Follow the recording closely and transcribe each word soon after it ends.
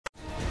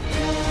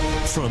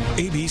From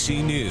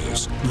ABC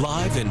News,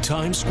 live in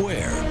Times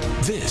Square,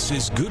 this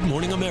is Good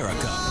Morning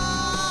America.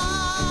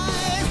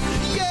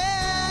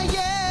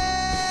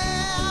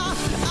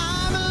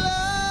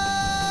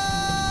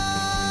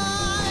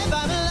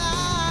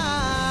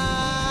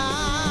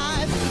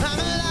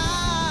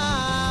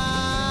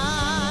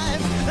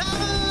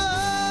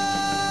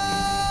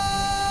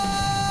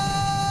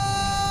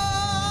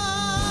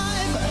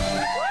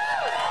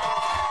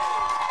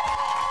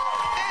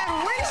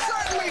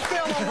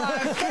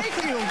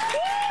 Thank you.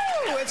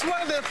 Woo! It's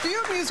one of the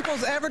few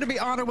musicals ever to be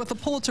honored with the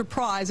Pulitzer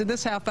Prize. In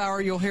this half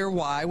hour, you'll hear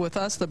why. With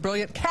us, the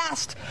brilliant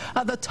cast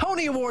of the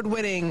Tony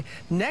Award-winning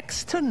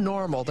Next to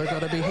Normal. They're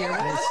going to be here with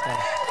us.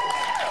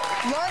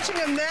 Launching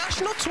a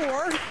national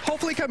tour,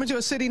 hopefully coming to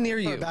a city near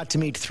you. We're about to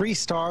meet 3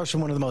 stars from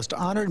one of the most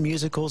honored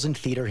musicals in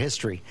theater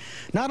history.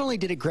 Not only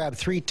did it grab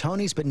 3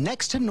 Tonys, but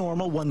Next to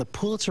Normal won the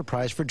Pulitzer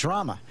Prize for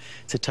Drama.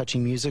 It's a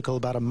touching musical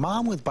about a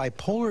mom with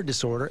bipolar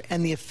disorder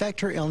and the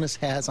effect her illness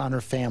has on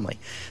her family.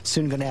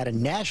 Soon going to add a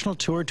national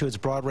tour to its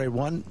Broadway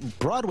run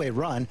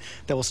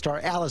that will star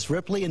Alice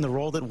Ripley in the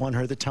role that won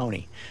her the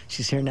Tony.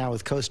 She's here now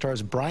with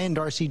co-stars Brian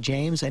Darcy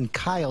James and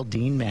Kyle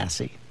Dean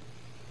Massey.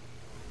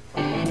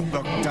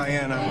 Look,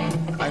 Diana,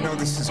 I know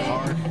this is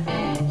hard.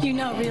 You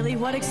know, really?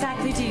 What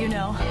exactly do you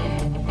know?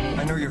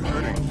 I know you're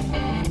hurting.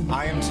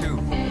 I am too.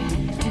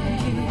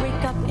 Do you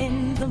wake up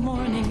in the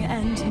morning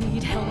and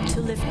need help to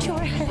lift your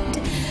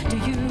head? Do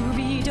you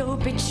read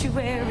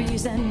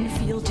obituaries and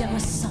feel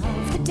jealous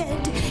of the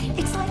dead?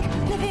 It's like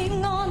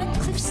living on a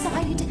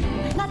cliffside,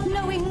 not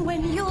knowing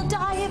when you'll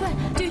die. But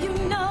do you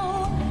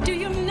know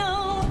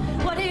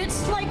what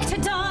it's like to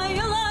die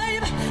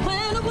alive?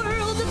 When a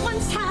world that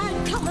once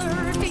had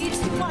color fades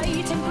to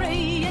white and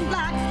gray and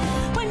black.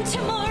 When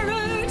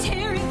tomorrow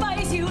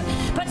terrifies you,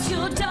 but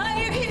you'll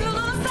die or heal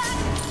of that.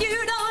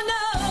 You don't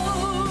know.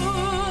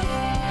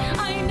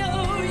 I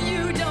know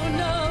you don't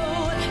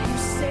know. You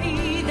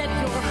say that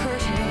you're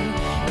hurting.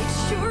 It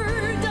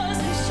sure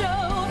doesn't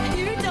show.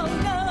 You don't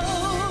know.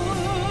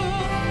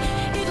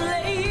 It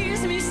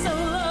lays me so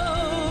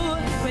low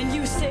when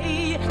you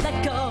say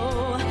let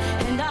go,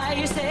 and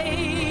I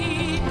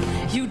say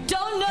you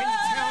don't know.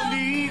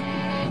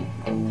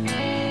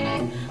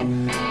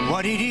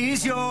 What it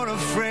is you're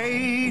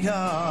afraid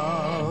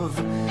of.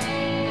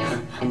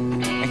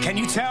 And can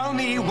you tell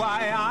me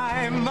why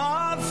I'm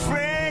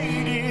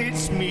afraid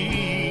it's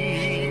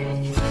me?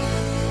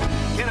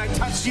 Can I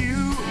touch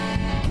you?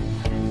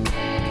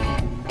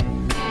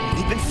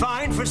 We've been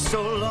fine for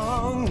so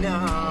long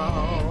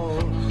now.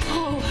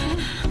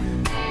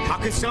 How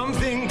could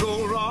something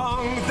go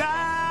wrong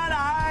that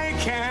I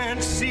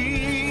can't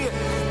see?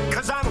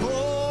 'Cause I'm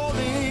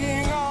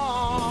holding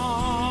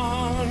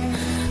on,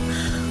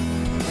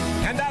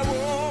 and I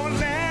won't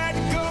let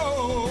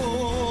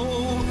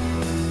go.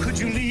 Could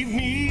you leave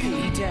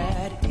me?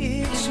 Dad,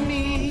 it's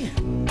me.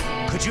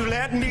 Could you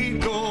let me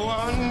go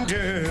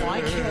under?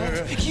 Why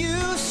can't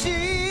you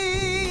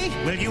see?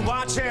 Will you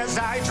watch as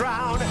I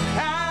drown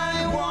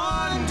and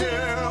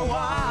wonder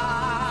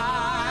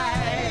why?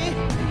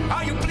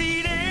 Are you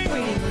bleeding?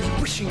 Waiting, are you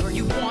wishing, are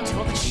you wanting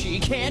all that she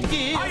can't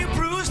give? Are you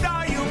bruised?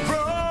 Are you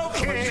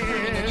broken? Are you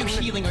hurting, are you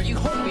healing, are you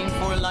hoping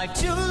for a life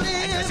to live?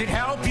 And does it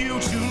help you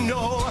to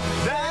know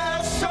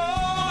that so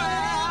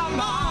am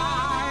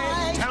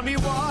I? Tell me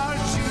what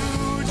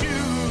you do.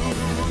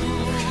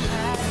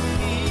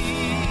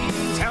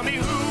 Tell me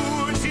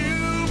who to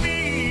be.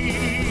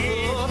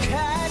 Look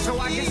at So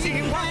I can see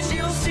me what and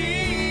you'll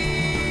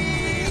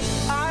see.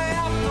 I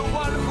am the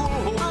one who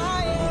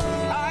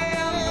I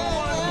am the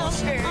one who'll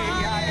stay.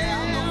 I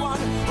am the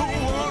one who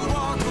won't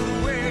walk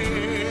away.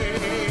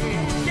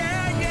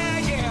 Yeah,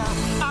 yeah,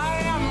 yeah. I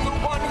am the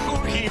one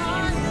who'll heal.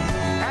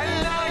 And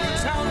now you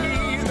tell me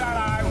that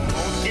I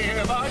won't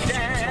give a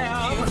damn.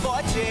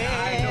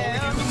 I know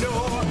you know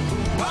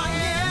who I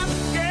am.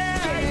 Yeah,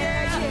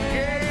 yeah,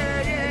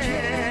 yeah,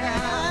 yeah.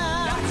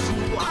 That's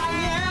who I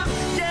am.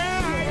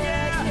 Yeah,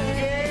 yeah,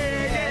 yeah,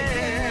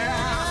 yeah.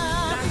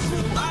 That's who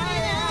I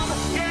am.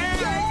 Yeah,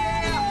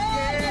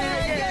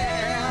 yeah,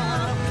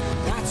 yeah.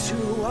 That's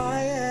who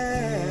I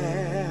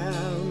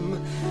am.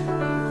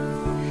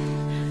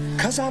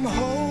 'Cause I'm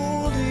home.